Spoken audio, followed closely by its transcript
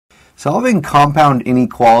Solving compound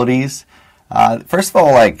inequalities. First of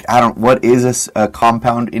all, what is a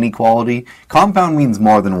compound inequality? Compound means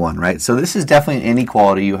more than one, right? So this is definitely an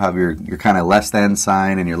inequality. You have your kind of less than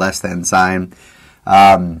sign and your less than sign.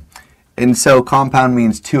 And so compound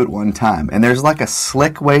means two at one time. And there's like a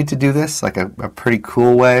slick way to do this, like a pretty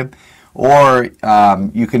cool way. Or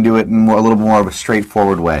you can do it in a little more of a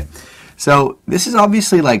straightforward way. So this is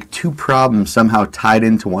obviously like two problems somehow tied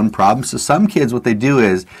into one problem. So some kids, what they do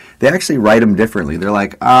is they actually write them differently. They're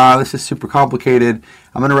like, this is super complicated.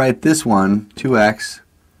 I'm going to write this one, 2x,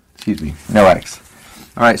 no x.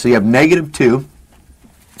 All right, so you have negative 2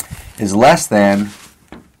 is less than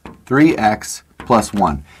 3x plus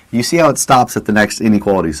 1. You see how it stops at the next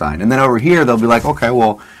inequality sign. And then over here, they'll be like, okay,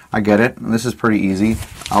 well, I get it. This is pretty easy.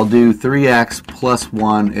 I'll do 3x plus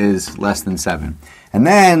 1 is less than 7. And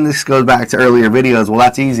then this goes back to earlier videos. Well,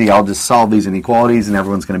 that's easy. I'll just solve these inequalities and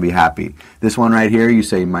everyone's going to be happy. This one right here, you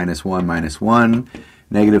say minus 1 minus 1.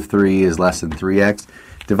 Negative 3 is less than 3x.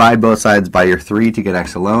 Divide both sides by your 3 to get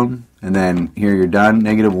x alone. And then here you're done.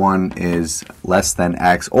 Negative 1 is less than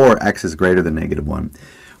x, or x is greater than negative 1.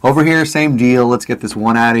 Over here, same deal. Let's get this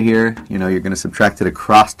 1 out of here. You know, you're going to subtract it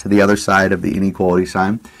across to the other side of the inequality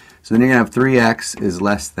sign. So then you're going to have 3x is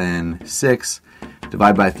less than 6.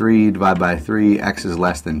 Divide by 3, x is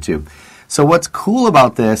less than 2. So what's cool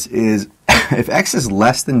about this is if x is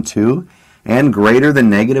less than 2 and greater than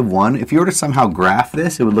negative 1, if you were to somehow graph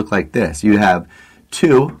this, it would look like this. You'd have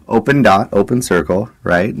 2, open dot, open circle,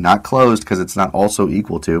 right? Not closed because it's not also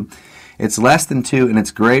equal to. It's less than 2 and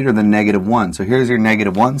it's greater than negative 1. So here's your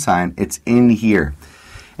negative 1 sign. It's in here.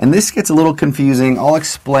 And this gets a little confusing. I'll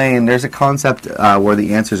explain. There's a concept where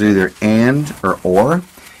the answers are either and or.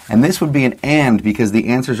 And this would be an and because the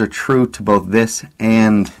answers are true to both this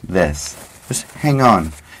and this. Just hang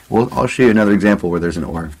on. I'll show you another example where there's an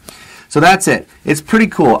or. So that's it. It's pretty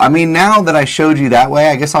cool. I mean, now that I showed you that way,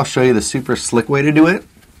 I guess I'll show you the super slick way to do it.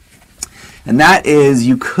 And that is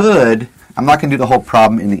you could, I'm not going to do the whole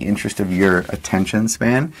problem in the interest of your attention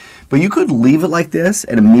span, but you could leave it like this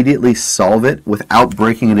and immediately solve it without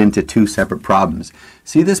breaking it into two separate problems.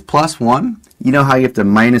 See this plus 1? You know how you have to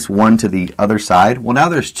minus 1 to the other side? Well, now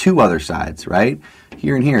there's two other sides, right?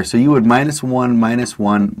 Here and here. So you would minus 1, minus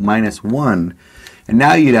 1, minus 1. And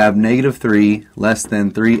now you'd have negative 3 less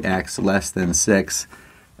than 3x less than 6.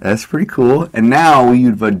 That's pretty cool. And now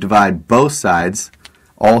you'd divide both sides,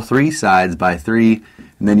 all three sides, by 3.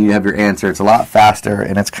 And then you have your answer. It's a lot faster.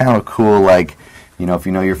 And it's kind of cool, like, you know, if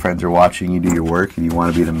you know your friends are watching, you do your work and you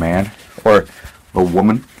want to be the man or the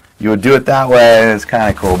woman. You would do it that way. It's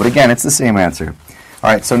kind of cool. But again, it's the same answer.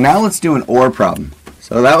 All right, so now let's do an or problem.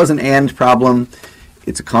 So that was an and problem.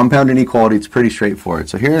 It's a compound inequality. It's pretty straightforward.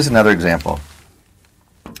 So here's another example.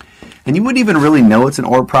 And you wouldn't even really know it's an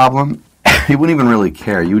or problem. You wouldn't even really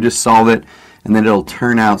care. You would just solve it, and then it'll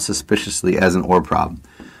turn out suspiciously as an or problem.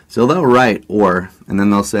 So they'll write or, and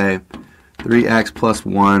then they'll say 3x plus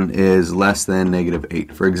 1 is less than negative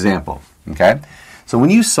 8, for example. Okay? So when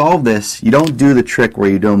you solve this, you don't do the trick where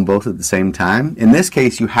you do them both at the same time. In this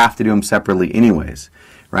case, you have to do them separately anyways,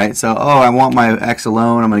 right? So, I want my x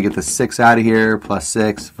alone. I'm going to get the 6 out of here, plus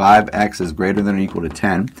 6. 5x is greater than or equal to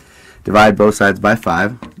 10. Divide both sides by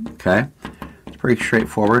 5, okay? It's pretty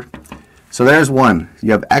straightforward. So there's 1.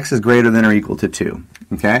 You have x is greater than or equal to 2,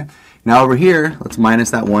 okay? Now over here, let's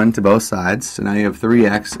minus that 1 to both sides. So now you have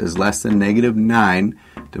 3x is less than negative 9.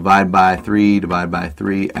 Divide by 3,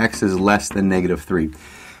 x is less than negative 3.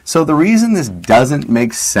 So the reason this doesn't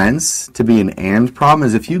make sense to be an and problem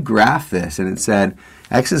is if you graph this and it said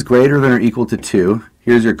x is greater than or equal to 2,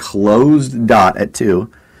 here's your closed dot at 2,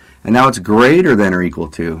 and now it's greater than or equal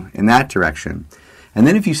to in that direction. And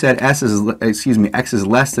then if you said x is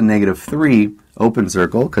less than negative 3, open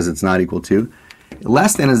circle, because it's not equal to,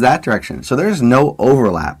 less than is that direction. So there's no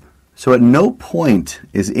overlap. So at no point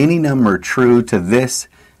is any number true to this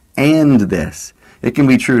and this. It can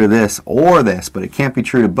be true to this or this, but it can't be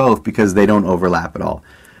true to both because they don't overlap at all.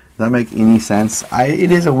 Does that make any sense?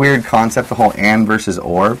 It is a weird concept, the whole and versus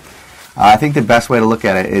or. I think the best way to look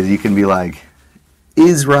at it is you can be like,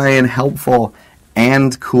 is Ryan helpful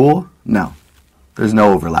and cool? No. There's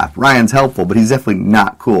no overlap. Ryan's helpful, but he's definitely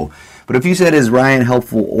not cool. But if you said, is Ryan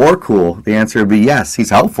helpful or cool, the answer would be yes, he's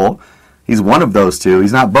helpful. He's one of those two.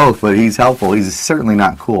 He's not both, but he's helpful. He's certainly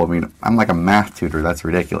not cool. I mean, I'm like a math tutor. That's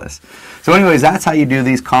ridiculous. So anyways, that's how you do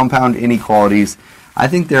these compound inequalities. I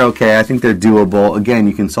think they're okay. I think they're doable. Again,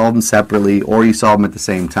 you can solve them separately or you solve them at the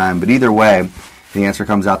same time. But either way, the answer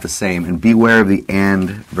comes out the same. And beware of the and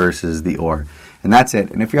versus the or. And that's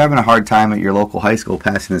it. And if you're having a hard time at your local high school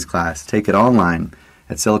passing this class, take it online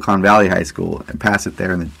at Silicon Valley High School and pass it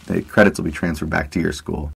there, and the credits will be transferred back to your school.